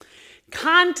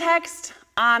context,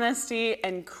 honesty,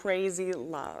 and crazy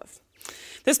love.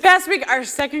 This past week, our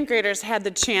second graders had the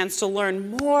chance to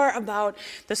learn more about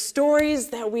the stories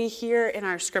that we hear in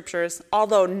our scriptures,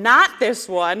 although not this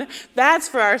one. That's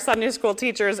for our Sunday school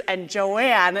teachers and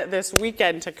Joanne this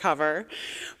weekend to cover.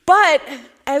 But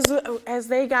as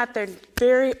they got their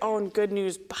very own Good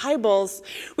News Bibles,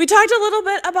 we talked a little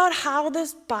bit about how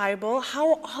this Bible,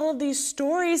 how all of these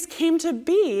stories came to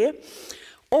be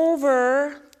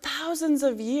over thousands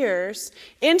of years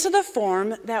into the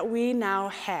form that we now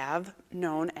have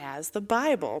known as the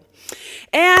Bible.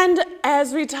 And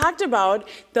as we talked about,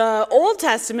 the Old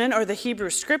Testament, or the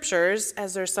Hebrew Scriptures,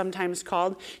 as they're sometimes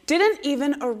called, didn't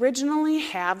even originally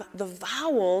have the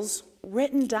vowels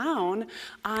written down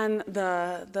on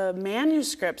the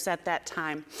manuscripts at that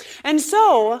time. And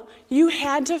so you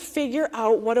had to figure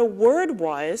out what a word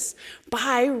was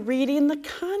by reading the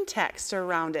context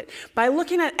around it, by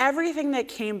looking at everything that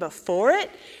came before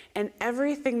it and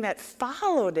everything that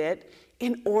followed it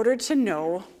in order to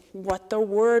know what the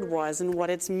word was and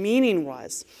what its meaning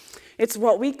was. It's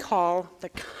what we call the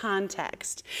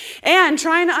context. And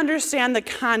trying to understand the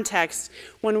context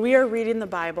when we are reading the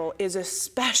Bible is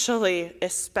especially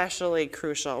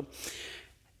crucial.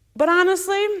 But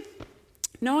honestly,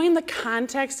 knowing the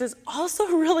context is also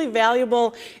really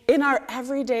valuable in our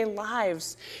everyday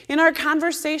lives, in our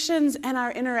conversations and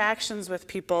our interactions with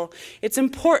people. It's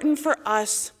important for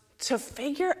us to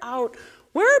figure out,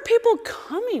 where are people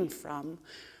coming from?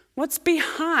 What's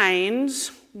behind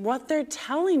what they're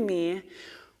telling me?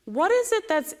 What is it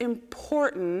that's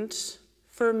important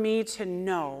for me to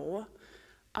know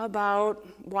about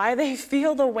why they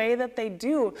feel the way that they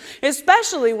do,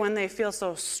 especially when they feel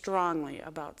so strongly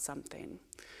about something?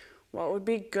 What would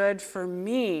be good for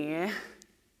me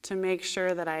to make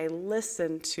sure that I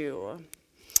listen to?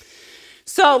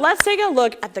 So let's take a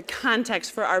look at the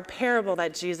context for our parable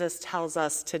that Jesus tells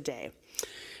us today.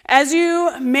 As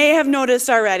you may have noticed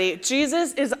already,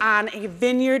 Jesus is on a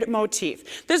vineyard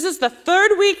motif. This is the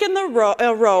third week in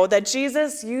a row that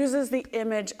Jesus uses the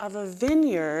image of a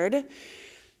vineyard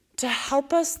to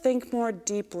help us think more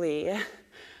deeply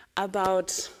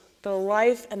about the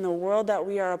life and the world that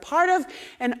we are a part of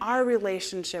and our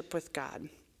relationship with God.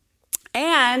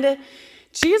 And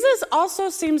Jesus also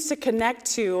seems to connect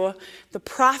to the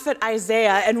prophet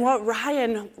Isaiah and what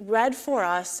Ryan read for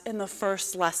us in the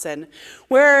first lesson,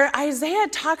 where Isaiah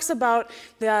talks about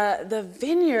the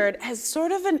vineyard as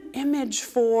sort of an image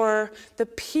for the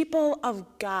people of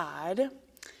God,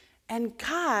 and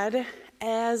God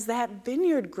as that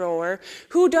vineyard grower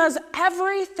who does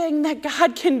everything that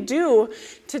God can do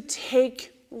to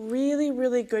take really,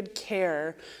 really good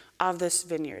care of this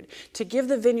vineyard, to give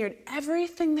the vineyard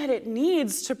everything that it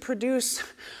needs to produce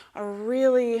a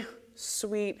really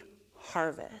sweet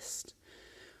harvest.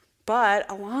 But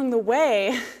along the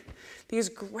way, these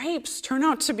grapes turn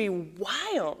out to be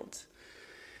wild,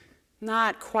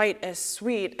 not quite as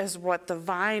sweet as what the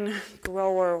vine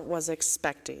grower was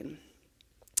expecting.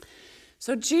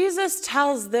 So Jesus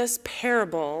tells this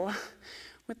parable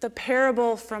with the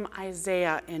parable from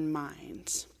Isaiah in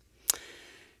mind.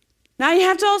 Now you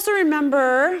have to also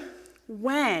remember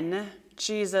when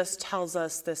Jesus tells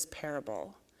us this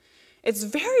parable. It's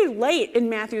very late in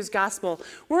Matthew's gospel.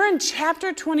 We're in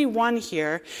chapter 21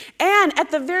 here, and at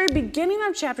the very beginning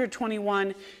of chapter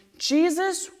 21,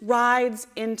 Jesus rides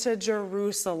into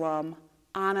Jerusalem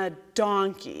on a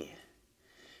donkey.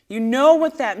 You know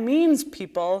what that means,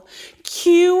 people.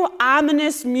 Cue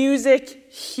ominous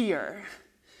music here.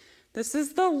 This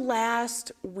is the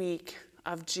last week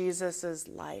of Jesus'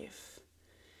 life.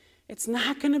 It's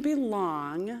not going to be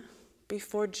long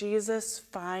before Jesus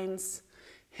finds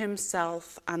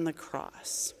himself on the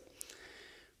cross.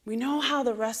 We know how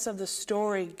the rest of the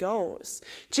story goes.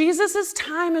 Jesus'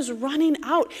 time is running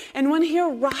out, and when he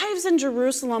arrives in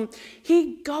Jerusalem,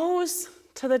 he goes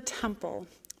to the temple,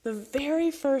 the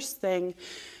very first thing,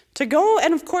 to go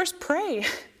and, of course, pray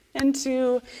and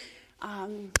to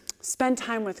spend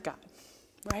time with God,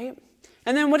 right?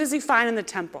 And then what does he find in the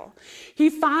temple? He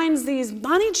finds these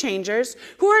money changers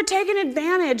who are taking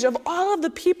advantage of all of the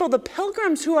people, the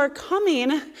pilgrims who are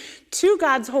coming to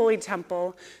God's holy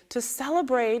temple to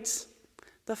celebrate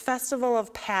the festival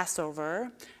of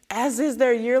Passover, as is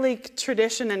their yearly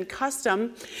tradition and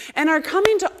custom, and are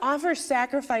coming to offer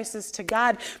sacrifices to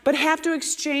God, but have to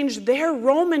exchange their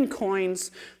Roman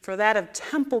coins for that of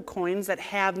temple coins that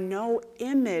have no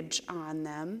image on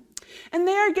them. And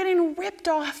they are getting ripped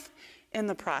off in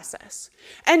the process.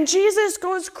 And Jesus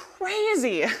goes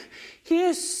crazy. He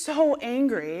is so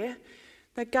angry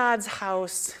that God's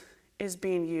house is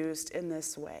being used in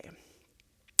this way.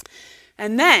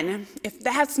 And then, if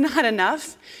that's not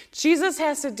enough, Jesus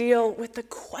has to deal with the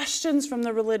questions from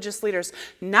the religious leaders,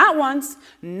 not once,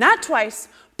 not twice,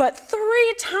 but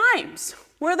 3 times,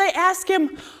 where they ask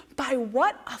him, by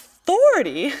what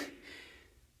authority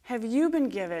have you been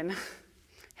given,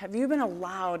 have you been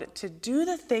allowed to do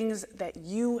the things that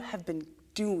you have been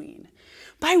doing?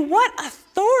 By what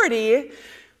authority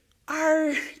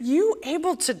are you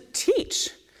able to teach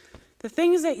the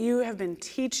things that you have been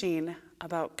teaching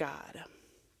about God?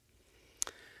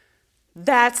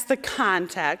 That's the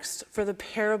context for the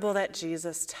parable that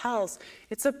Jesus tells.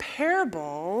 It's a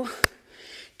parable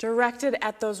directed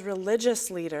at those religious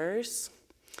leaders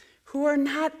who are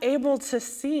not able to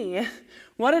see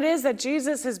what it is that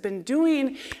Jesus has been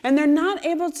doing, and they're not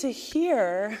able to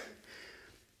hear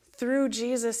through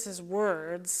Jesus'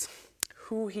 words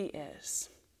who he is.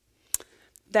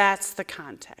 That's the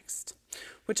context,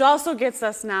 which also gets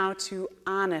us now to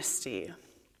honesty.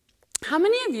 How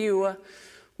many of you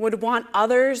would want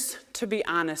others to be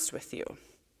honest with you,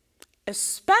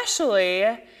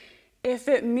 especially if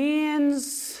it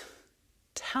means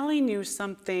telling you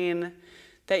something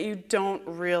that you don't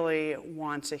really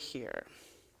want to hear?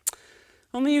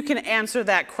 Only you can answer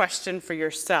that question for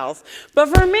yourself.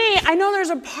 But for me, I know there's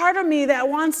a part of me that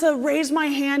wants to raise my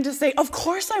hand to say, of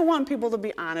course I want people to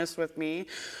be honest with me.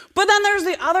 But then there's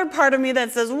the other part of me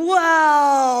that says,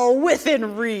 well,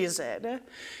 within reason.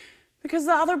 Because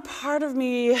the other part of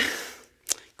me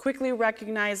quickly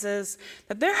recognizes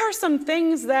that there are some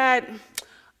things that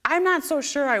I'm not so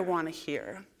sure I want to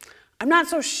hear. I'm not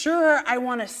so sure I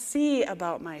want to see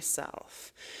about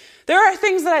myself. There are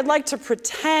things that I'd like to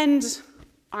pretend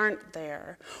aren't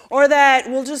there, or that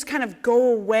will just kind of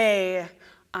go away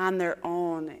on their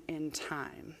own in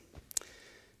time.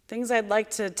 Things I'd like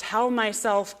to tell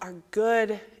myself are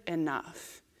good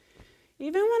enough,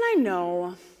 even when I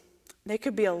know they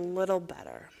could be a little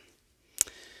better.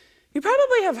 You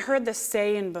probably have heard the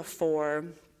saying before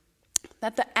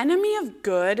that the enemy of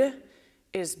good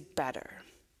is better.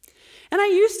 And I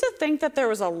used to think that there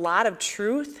was a lot of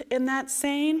truth in that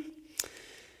saying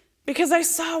because I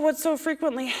saw what so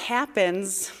frequently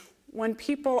happens when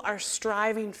people are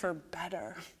striving for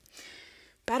better.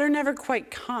 Better never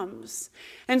quite comes.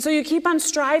 And so you keep on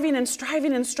striving and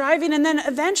striving and striving, and then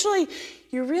eventually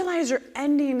you realize you're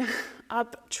ending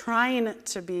up trying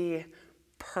to be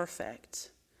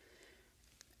perfect.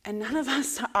 And none of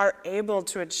us are able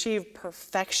to achieve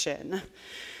perfection.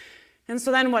 And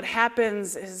so then what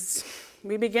happens is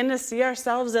we begin to see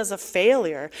ourselves as a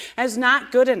failure, as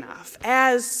not good enough,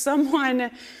 as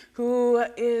someone who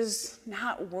is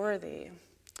not worthy,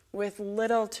 with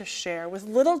little to share, with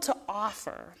little to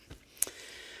offer,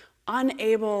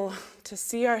 unable to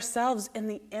see ourselves in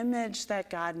the image that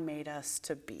God made us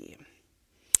to be.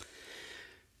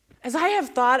 As I have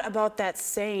thought about that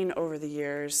saying over the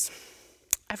years,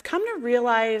 I've come to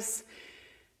realize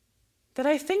that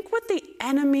I think what the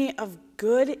enemy of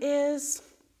good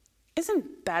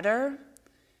isn't better.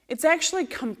 It's actually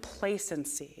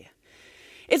complacency.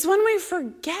 It's when we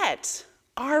forget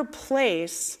our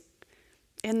place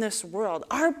in this world,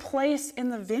 our place in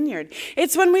the vineyard.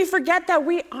 It's when we forget that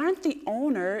we aren't the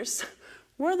owners,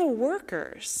 we're the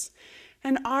workers.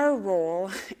 And our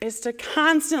role is to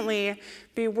constantly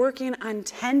be working on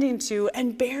tending to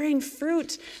and bearing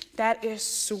fruit that is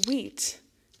sweet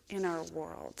in our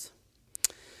world.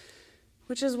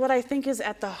 Which is what I think is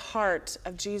at the heart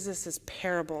of Jesus'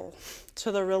 parable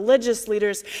to the religious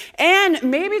leaders and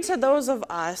maybe to those of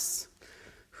us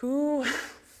who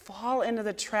fall into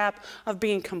the trap of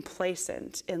being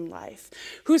complacent in life,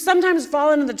 who sometimes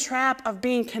fall into the trap of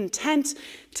being content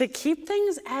to keep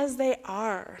things as they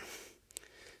are,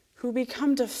 who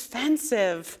become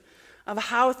defensive of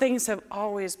how things have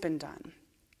always been done,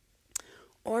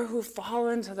 or who fall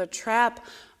into the trap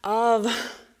of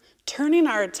turning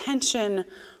our attention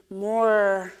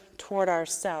more toward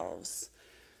ourselves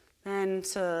than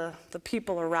to the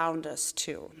people around us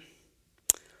too.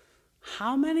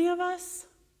 How many of us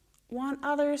want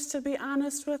others to be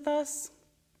honest with us?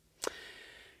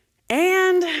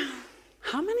 And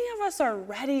how many of us are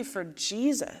ready for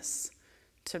Jesus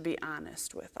to be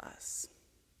honest with us?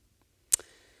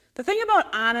 The thing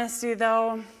about honesty,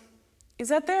 though, is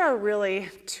that there are really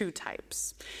 2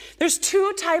 types. There's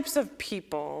 2 types of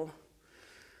people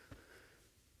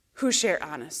who share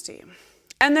honesty.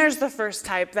 And there's the first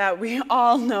type that we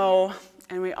all know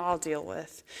and we all deal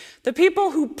with. The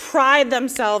people who pride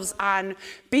themselves on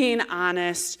being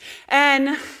honest,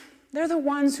 and they're the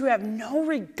ones who have no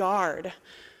regard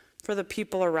for the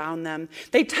people around them.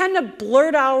 They tend to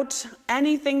blurt out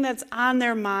anything that's on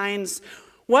their minds,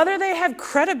 whether they have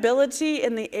credibility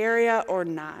in the area or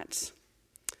not.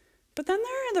 But then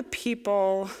there are the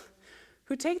people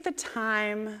who take the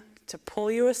time to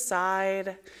pull you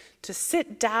aside, to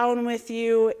sit down with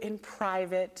you in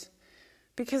private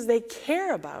because they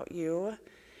care about you.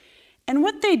 And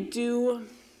what they do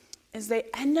is they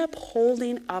end up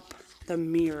holding up the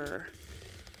mirror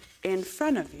in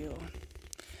front of you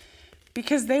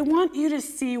because they want you to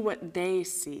see what they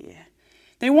see.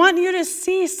 They want you to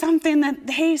see something that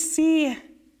they see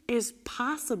is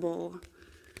possible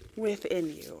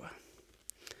within you.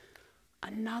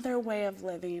 Another way of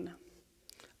living,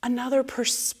 another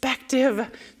perspective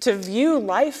to view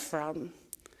life from,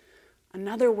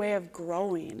 another way of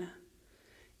growing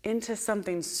into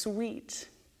something sweet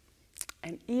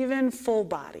and even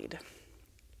full-bodied.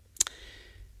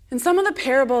 In some of the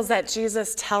parables that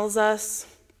Jesus tells us,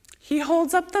 he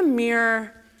holds up the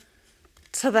mirror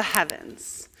to the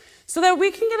heavens so that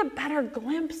we can get a better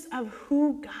glimpse of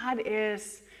who God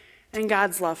is and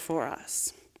God's love for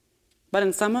us. But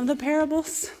in some of the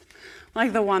parables,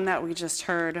 like the one that we just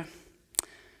heard,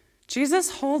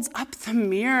 Jesus holds up the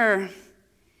mirror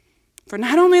for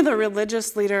not only the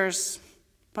religious leaders,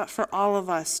 but for all of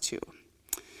us too.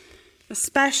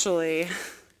 Especially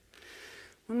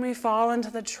when we fall into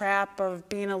the trap of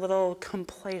being a little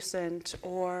complacent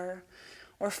or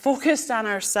focused on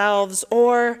ourselves,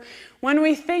 or when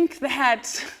we think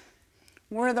that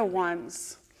we're the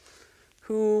ones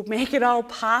who make it all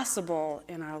possible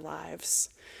in our lives,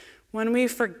 when we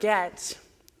forget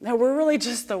that we're really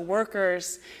just the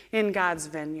workers in God's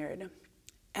vineyard,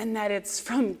 and that it's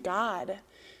from God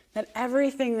that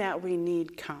everything that we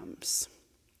need comes.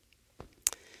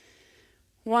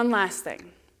 One last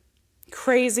thing,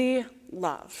 crazy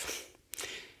love.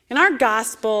 In our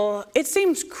gospel, it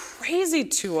seems crazy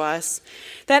to us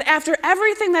that after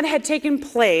everything that had taken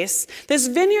place, this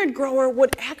vineyard grower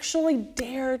would actually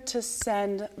dare to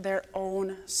send their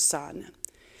own son.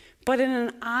 But in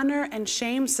an honor and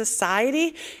shame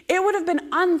society, it would have been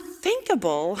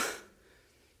unthinkable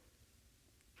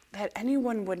that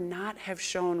anyone would not have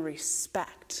shown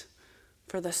respect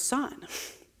for the son.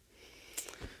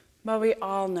 But we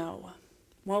all know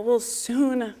what will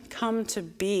soon come to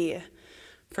be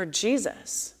for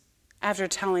Jesus after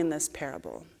telling this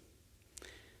parable.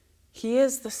 He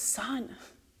is the son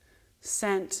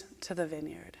sent to the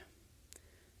vineyard,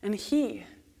 and he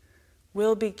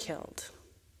will be killed,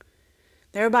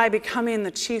 thereby becoming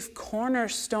the chief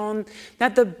cornerstone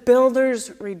that the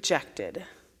builders rejected,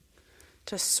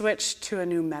 to switch to a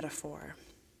new metaphor.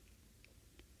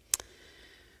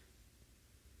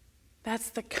 That's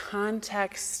the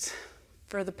context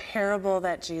for the parable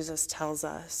that Jesus tells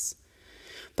us.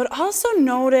 But also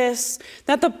notice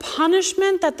that the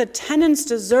punishment that the tenants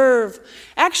deserve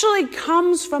actually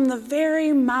comes from the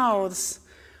very mouths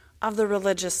of the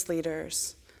religious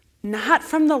leaders, not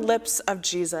from the lips of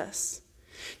Jesus.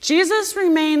 Jesus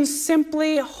remains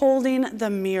simply holding the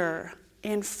mirror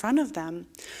in front of them,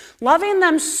 loving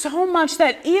them so much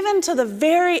that even to the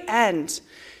very end,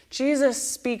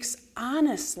 Jesus speaks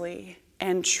honestly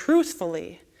and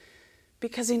truthfully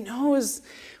because he knows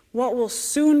what will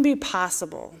soon be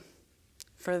possible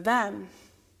for them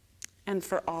and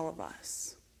for all of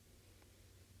us.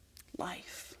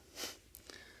 Life.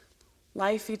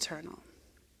 Life eternal.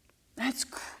 That's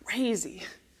crazy.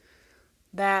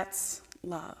 That's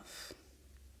love.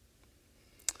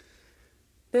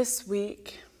 This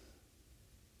week,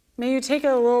 may you take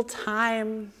a little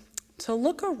time to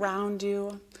look around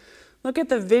you, look at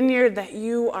the vineyard that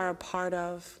you are a part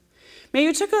of. May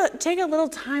you take a little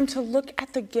time to look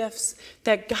at the gifts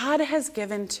that God has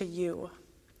given to you.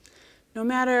 No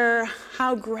matter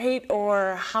how great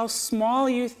or how small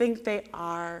you think they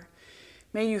are,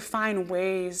 may you find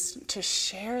ways to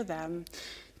share them,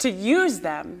 to use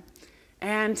them,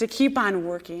 and to keep on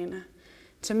working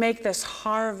to make this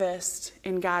harvest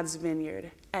in God's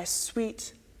vineyard as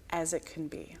sweet as it can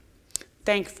be.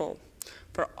 Thankful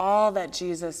for all that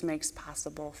Jesus makes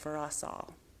possible for us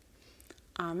all.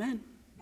 Amen.